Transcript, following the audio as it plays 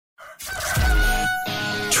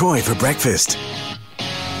Troy for breakfast.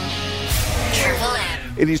 Triple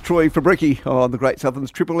M. It is Troy Fabricki on the Great Southern's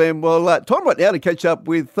Triple M. Well, time right now to catch up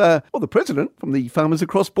with the President from the Farmers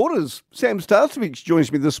Across Borders. Sam Starcevic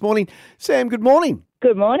joins me this morning. Sam, good morning.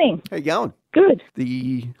 Good morning. How you going? Good.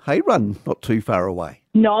 The hay run not too far away.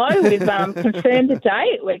 No, we've confirmed a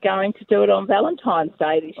date. We're going to do it on Valentine's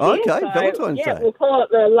Day this year. Okay, Valentine's Day. Yeah, we'll call it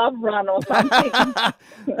the Love Run or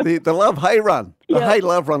something. the Love Hay Run. The Yeah. Hay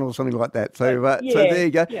Love Run or something like that. So Yeah, there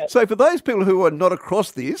you go. yeah. So for those people who are not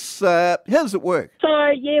across this, how does it work? So,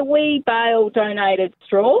 we bale donated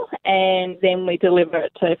straw and then we deliver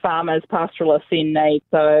it to farmers, pastoralists in need.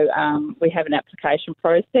 So we have an application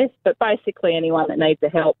process, but basically anyone that needs the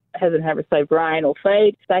help, hasn't received rain or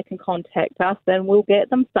feed, they can contact us and we'll get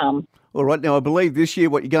them some. All right, now I believe this year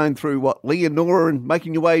you're going through, Leonora and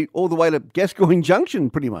making your way all the way to Gascoyne Junction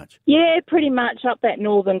pretty much. Yeah, pretty much up that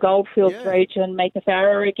northern Goldfields region,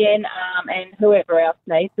 Meekatharra again, and whoever else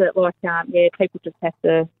needs it. People just have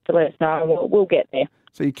to let us know. We'll get there.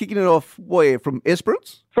 So you're kicking it off where? From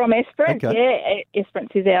Esperance? From Esperance, Okay. yeah.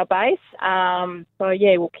 Esperance is our base.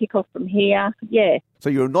 We'll kick off from here. Yeah. So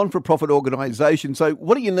you're a non-for-profit organisation. So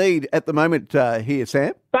what do you need at the moment here,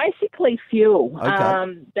 Sam? Basically fuel.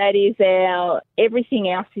 Okay. That is everything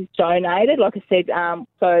else is donated. Like I said,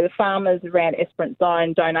 so the farmers around Esperance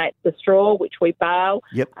Zone donate the straw, which we bale.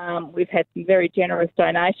 Yep. We've had some very generous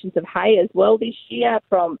donations of hay as well this year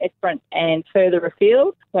from Esperance and further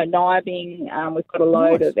afield. So Nibing, we've got a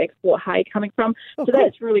load of export hay coming from. Oh, so cool.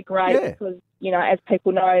 that's really great because, as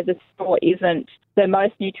people know, the straw isn't the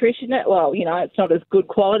most nutritionate. Well, it's not as good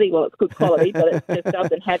quality. Well, it's good quality, but it just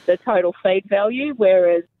doesn't have the total feed value.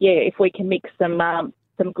 Whereas, if we can mix some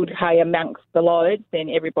good hay amongst the loads, then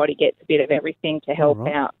everybody gets a bit of everything to help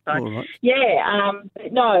out. So,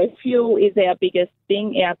 fuel is our biggest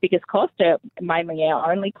thing, our biggest cost, mainly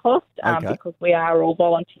our only cost, because we are all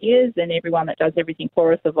volunteers and everyone that does everything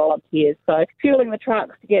for us are volunteers. So fueling the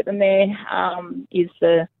trucks to get them there is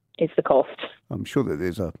the cost. I'm sure that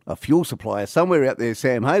there's a fuel supplier somewhere out there,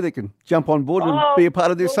 Sam, hey, that can jump on board and be a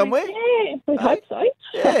part of this somewhere. Yeah, we hope so.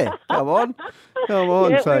 Yeah, come on.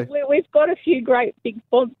 Yeah, So we've got a few great big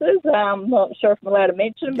sponsors. I'm not sure if I'm allowed to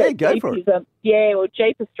mention them. Yeah, but go for it.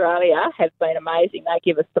 Jeep Australia have been amazing. They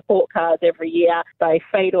give us support cars every year. They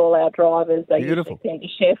feed all our drivers. They Beautiful. usually send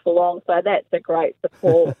a chef along. So that's a great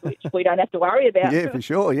support, which we don't have to worry about. yeah, for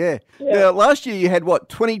sure, yeah. Now, last year you had,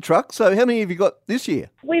 20 trucks? So how many have you got this year?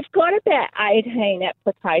 We've got about 18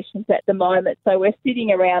 applications at the moment, so we're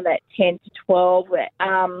sitting around that 10 to 12.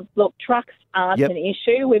 Look, trucks aren't an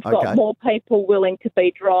issue. We've got more people willing to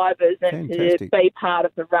be drivers and to be part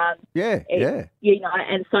of the run. Yeah.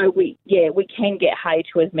 And so we can get hay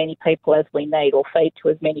to as many people as we need or feed to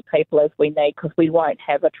as many people as we need because we won't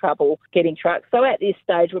have a trouble getting trucks. So at this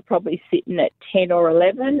stage, we're probably sitting at 10 or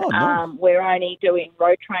 11. Oh, nice. We're only doing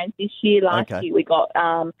road trains this year. Last year we got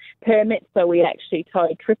permits, so we actually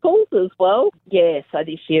towed triples as well. Yeah, so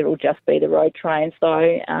this year it'll just be the road train.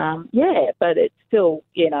 So, but it's still,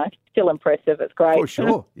 still impressive. It's great. For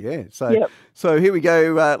sure, yeah. So here we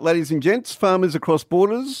go, ladies and gents, Farmers Across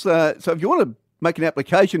Borders. So if you want to make an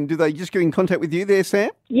application, do they just get in contact with you there, Sam?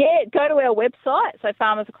 Yeah, go to our website, so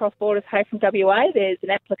Farmers Across Borders, Hay from WA. There's an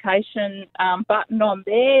application button on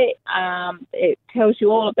there. It tells you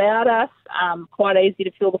all about us. Quite easy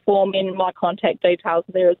to fill the form in. My contact details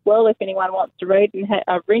are there as well if anyone wants to read and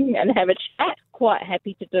ring and have a chat. Quite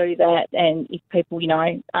happy to do that. And if people,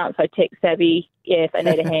 aren't so tech savvy, if they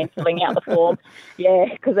need a hand filling out the form,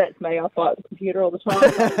 because that's me. I fight with the computer all the time.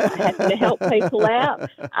 I'm happy to help people out.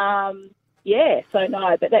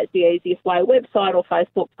 But that's the easiest way. Website or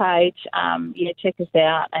Facebook page, check us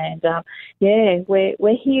out. And,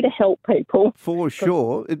 we're here to help people. For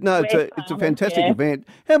sure. No, it's a fantastic event.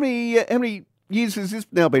 How many years has this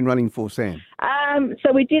now been running for, Sam?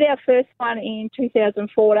 So we did our first one in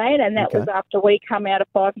 2014, and that was after we come out of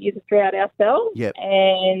 5 years of drought ourselves. Yep.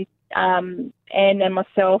 And Anne and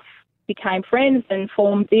myself became friends and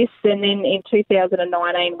formed this. And then in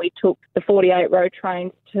 2019, we took the 48 road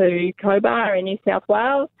trains to Cobar in New South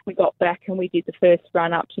Wales. We got back and we did the first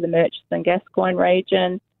run up to the Murchison Gascoyne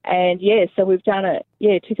region. And, so we've done it,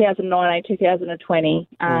 2019, 2020.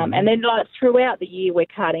 And then, throughout the year, we're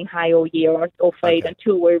carting hay all year or feed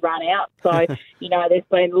until we run out. So, there's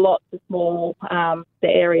been lots of small, the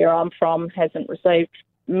area I'm from hasn't received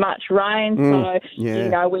much rain. So,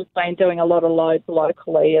 we've been doing a lot of loads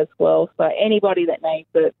locally as well. So anybody that needs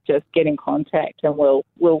it, just get in contact and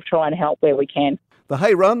we'll try and help where we can. The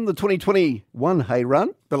Hay Run, the 2021 Hay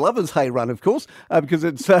Run, the Lovers Hay Run, of course, because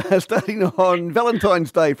it's starting on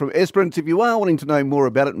Valentine's Day from Esperance. If you are wanting to know more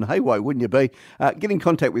about it, and hey, why wouldn't you be, get in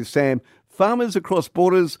contact with Sam, Farmers Across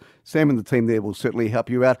Borders. Sam and the team there will certainly help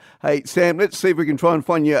you out. Hey, Sam, let's see if we can try and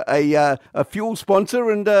find you a fuel sponsor,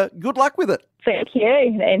 and good luck with it. Thank you,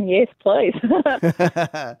 and yes, please.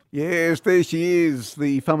 Yes, there she is,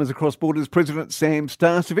 the Farmers Across Borders President, Sam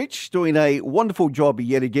Starcevich, doing a wonderful job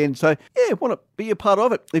yet again. So, yeah, want to be a part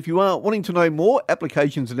of it. If you are wanting to know more,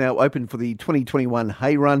 applications are now open for the 2021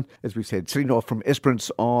 Hay Run. As we said, setting off from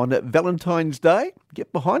Esperance on Valentine's Day.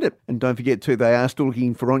 Get behind it. And don't forget too, they are still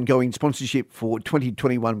looking for ongoing sponsorship for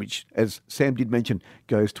 2021, which, as Sam did mention,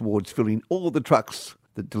 goes towards filling all the trucks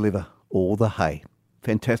that deliver all the hay.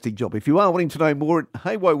 Fantastic job. If you are wanting to know more,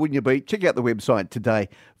 hey, why wouldn't you be? Check out the website today,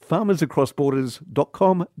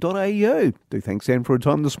 farmersacrossborders.com.au. Do thanks, Sam, for a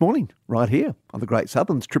time this morning, right here on the Great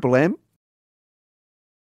Southerns, Triple M.